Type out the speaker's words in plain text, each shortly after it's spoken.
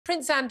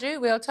Prince Andrew,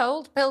 we are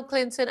told, Bill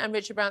Clinton and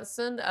Richard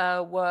Branson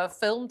were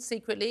filmed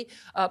secretly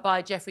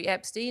by Jeffrey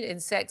Epstein in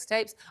sex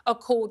tapes,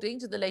 according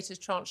to the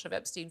latest tranche of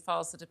Epstein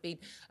files that have been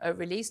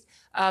released.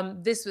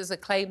 This was a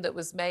claim that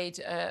was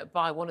made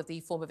by one of the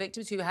former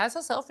victims, who has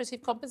herself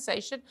received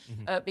compensation,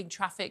 being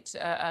trafficked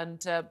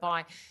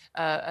by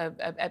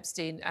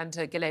Epstein and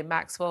Ghislaine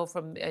Maxwell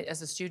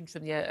as a student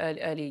from the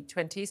early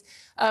 20s.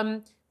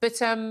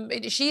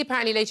 But she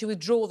apparently later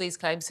withdrew these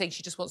claims, saying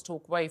she just wants to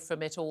walk away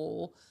from it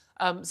all.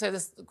 So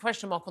there's a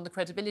question mark on the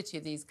credibility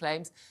of these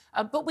claims.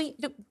 But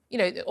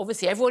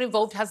obviously everyone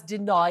involved has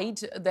denied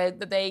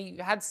that they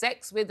had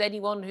sex with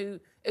anyone who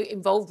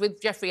involved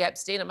with Jeffrey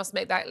Epstein. I must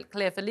make that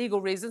clear for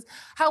legal reasons.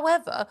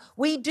 However,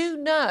 we do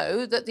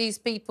know that these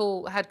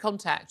people had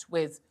contact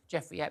with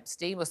Jeffrey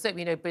Epstein. Well,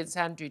 certainly we know Prince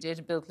Andrew did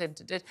and Bill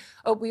Clinton did.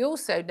 We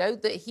also know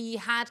that he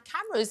had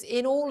cameras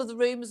in all of the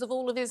rooms of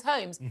all of his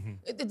homes.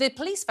 The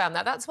police found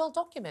that. That's well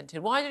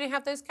documented. Why did he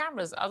have those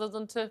cameras other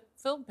than to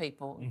film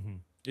people?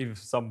 Even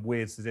for some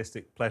weird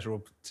sadistic pleasure,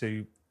 or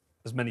to,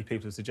 as many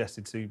people have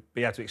suggested, to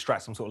be able to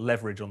extract some sort of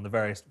leverage on the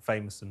various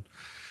famous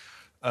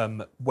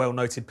and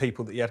well-noted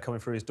people that he had coming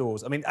through his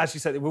doors. I mean, as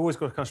you said, we've always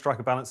got to kind of strike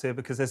a balance here,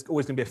 because there's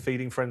always going to be a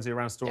feeding frenzy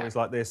around stories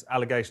like this,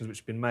 allegations which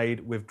have been made,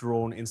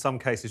 withdrawn. In some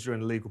cases, during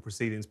the legal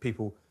proceedings,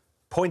 people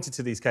pointed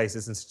to these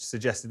cases and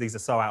suggested these are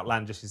so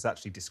outlandish, it's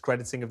actually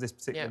discrediting of this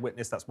particular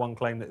witness. That's one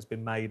claim that has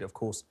been made. Of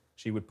course,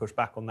 she would push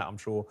back on that, I'm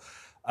sure.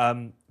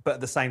 But at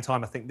the same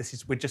time, I think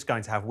we're just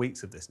going to have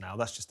weeks of this now.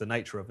 That's just the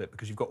nature of it,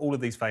 because you've got all of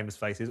these famous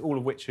faces, all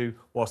of which who,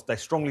 whilst they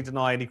strongly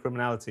deny any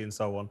criminality and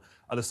so on,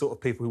 are the sort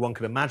of people who one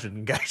could imagine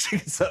engaging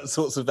in certain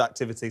sorts of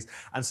activities.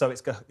 And so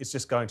it's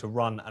just going to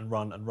run and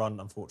run and run,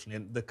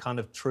 unfortunately. And the kind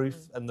of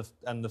truth and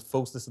the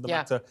falseness of the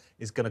matter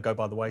is going to go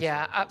by the wayside.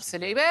 Yeah,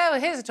 absolutely. Well,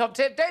 here's a top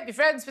tip. Don't be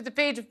friends with a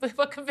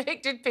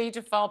convicted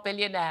paedophile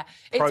billionaire.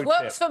 It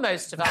works for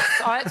most of us.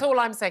 That's all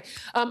I'm saying.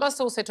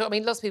 Must also talk, I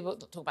mean, lots of people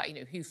talk about,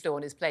 who flew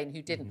on his plane,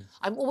 who didn't.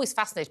 I'm always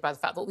fascinated by the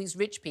fact that all these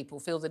rich people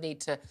feel the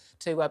need to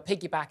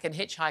piggyback and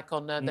hitchhike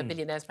on the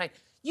billionaire's plane.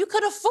 You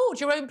can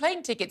afford your own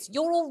plane tickets.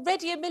 You're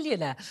already a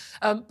millionaire.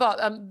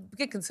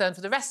 Big concern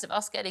for the rest of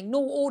us getting no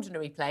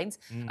ordinary planes.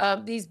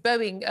 These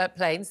Boeing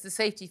planes, the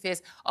safety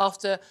fears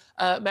after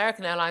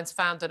American Airlines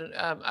found that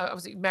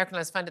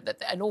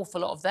that an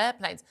awful lot of their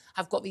planes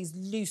have got these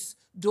loose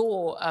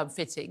door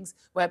fittings,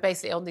 where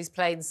basically on these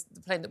planes,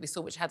 the plane that we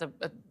saw, which had a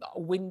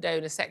window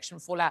and a section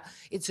fall out,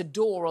 it's a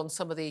door on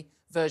some of the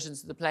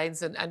versions of the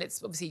planes, and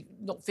it's obviously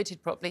not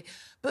fitted properly.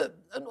 But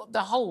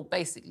the whole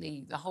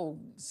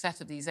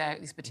set of these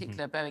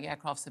particular Boeing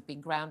aircrafts have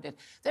been grounded.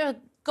 There have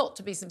got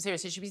to be some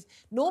serious issues.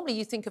 Normally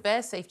you think of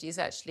air safety as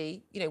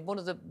actually, one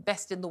of the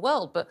best in the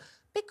world, but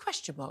big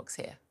question marks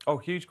here. Oh,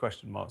 huge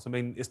question marks. I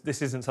mean,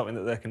 this isn't something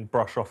that they can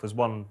brush off as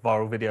one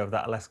viral video of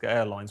that Alaska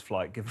Airlines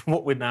flight, given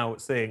what we're now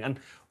seeing. And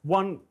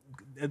one,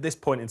 at this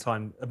point in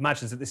time,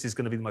 imagines that this is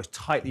going to be the most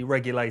tightly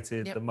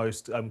regulated, the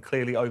most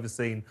clearly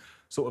overseen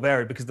sort of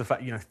area, because of the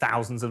fact,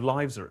 thousands of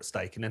lives are at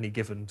stake in any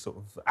given sort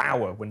of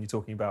hour when you're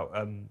talking about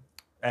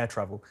air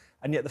travel.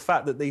 And yet the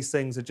fact that these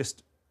things are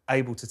just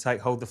able to take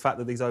hold, the fact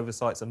that these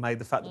oversights are made,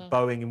 the fact that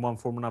Boeing in one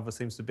form or another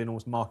seems to have been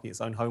almost marking its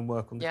own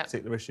homework on this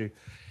particular issue.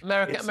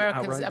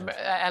 American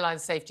airline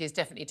safety has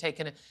definitely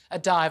taken a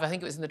dive. I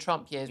think it was in the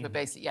Trump years where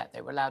basically,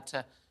 they were allowed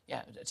to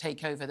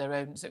take over their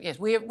own. So yes,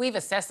 we've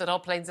assessed that our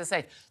planes are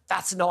safe.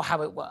 That's not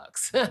how it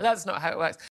works. That's not how it works.